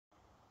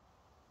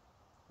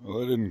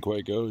Well, it didn't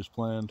quite go as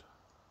planned.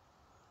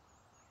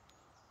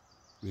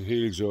 The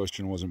heat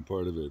exhaustion wasn't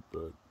part of it,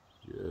 but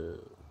yeah.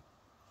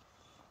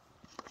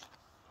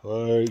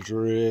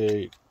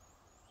 Hydrate.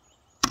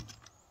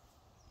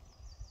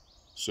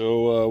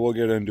 So we'll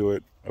get into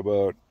it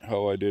about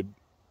how I did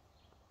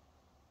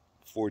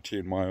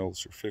 14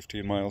 miles or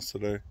 15 miles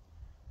today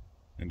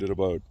and did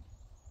about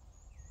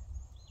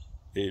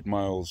 8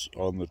 miles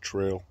on the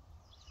trail.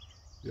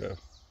 Yeah.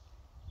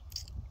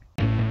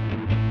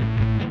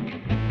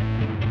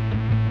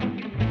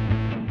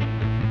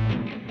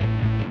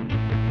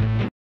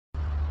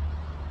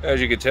 As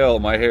you can tell,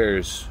 my hair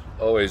is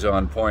always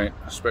on point,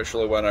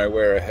 especially when I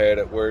wear a hat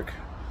at work.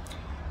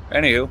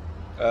 Anywho,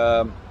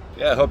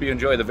 yeah, I hope you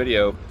enjoy the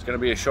video. It's going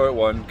to be a short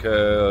one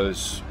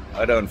because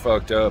I done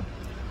fucked up.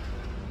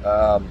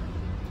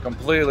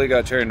 Completely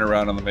got turned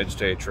around on the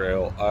Midstate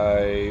Trail.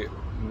 I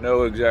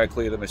know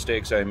exactly the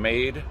mistakes I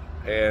made,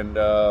 and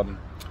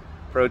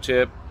pro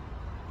tip,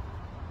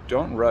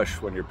 don't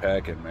rush when you're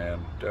packing,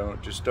 man.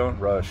 Just don't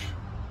rush.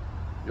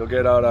 You'll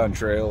get out on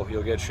trail,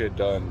 you'll get shit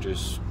done.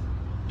 Just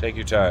take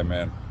your time,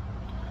 man.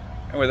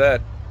 And with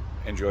that,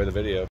 enjoy the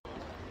video.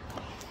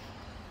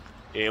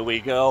 Here we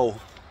go.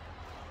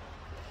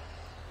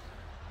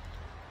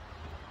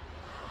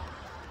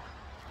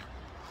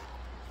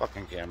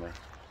 Fucking camera.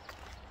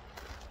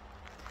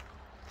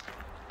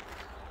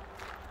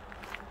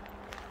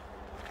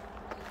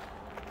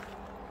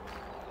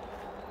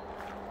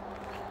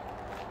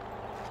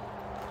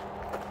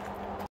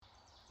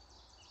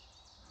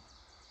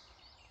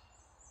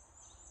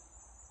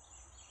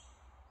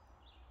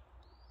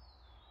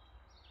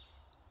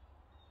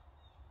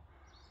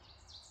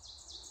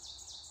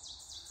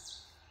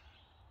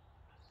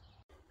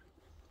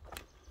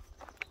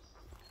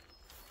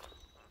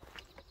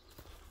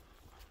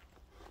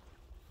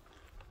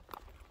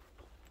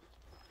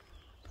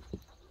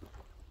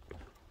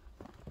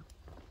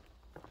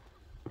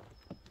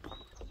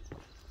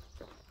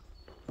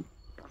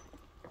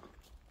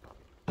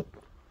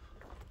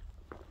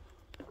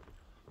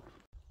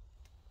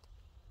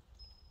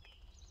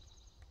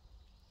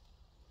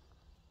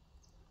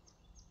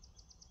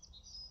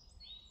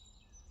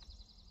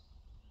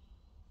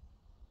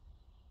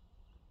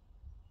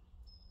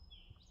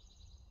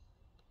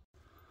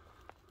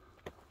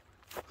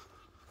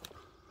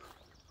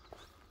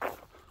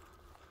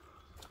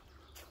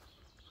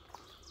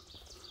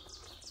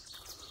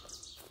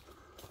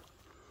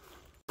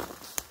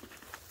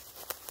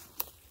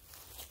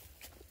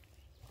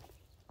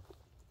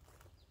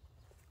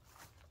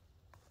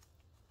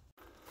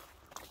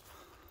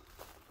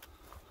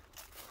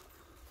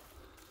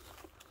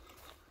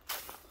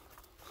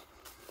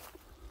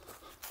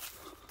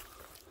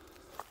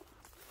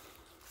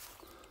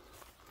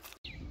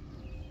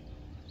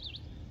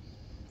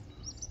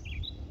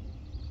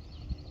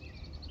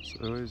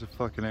 So there's a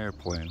fucking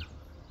airplane.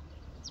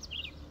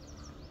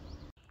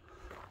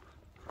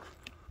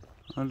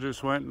 I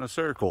just went in a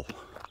circle.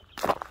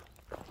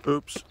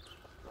 Oops.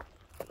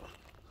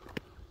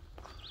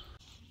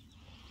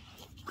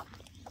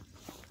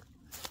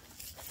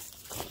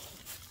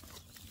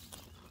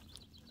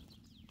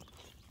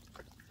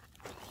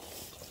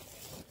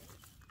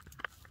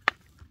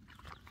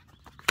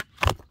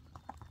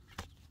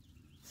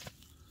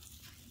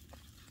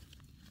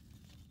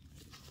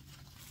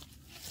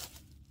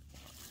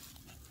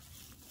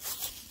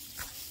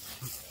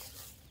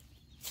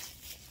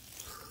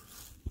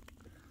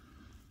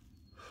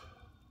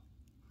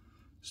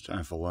 It's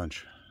time for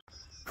lunch.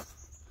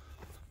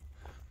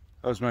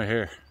 How's my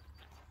hair?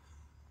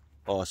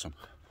 Awesome.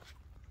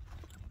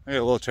 I got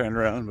a little turned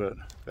around, but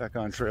back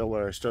on trail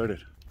where I started.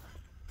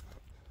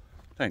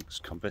 Thanks,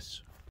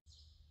 compass.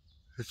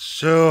 It's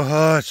so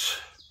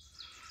hot.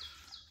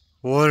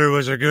 Water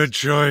was a good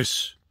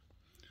choice.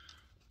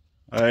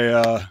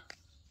 I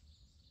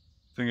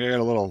think I got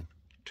a little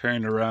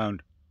turned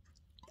around.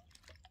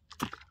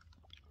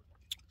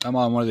 I'm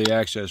on one of the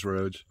access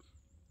roads.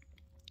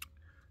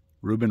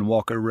 Reuben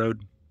Walker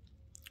Road.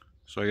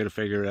 So I gotta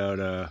figure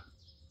out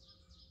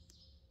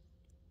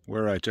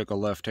where I took a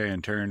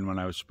left-hand turn when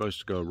I was supposed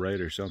to go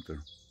right or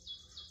something.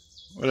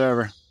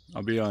 Whatever.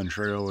 I'll be on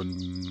trail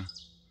in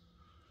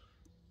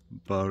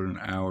about an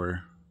hour-ish.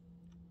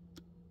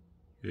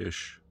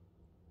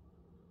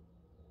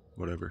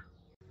 Whatever.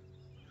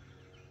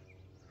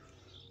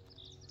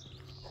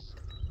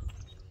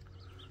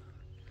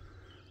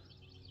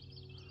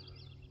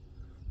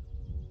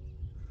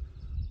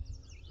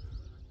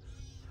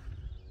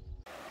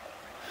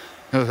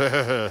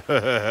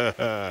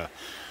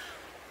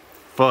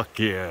 Fuck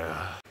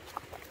yeah.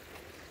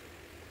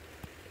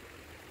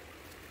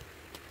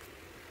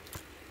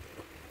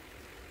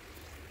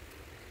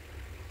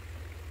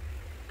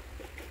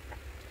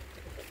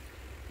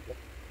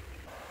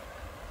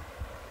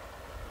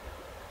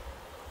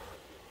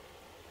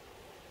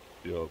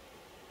 Yup.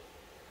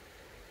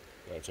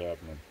 That's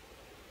happening.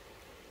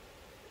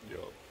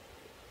 Yup.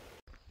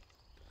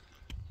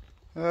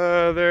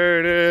 There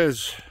it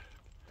is.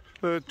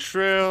 The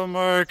trail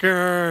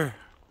marker.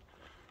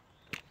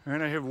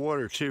 And I have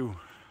water too.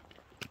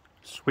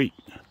 Sweet.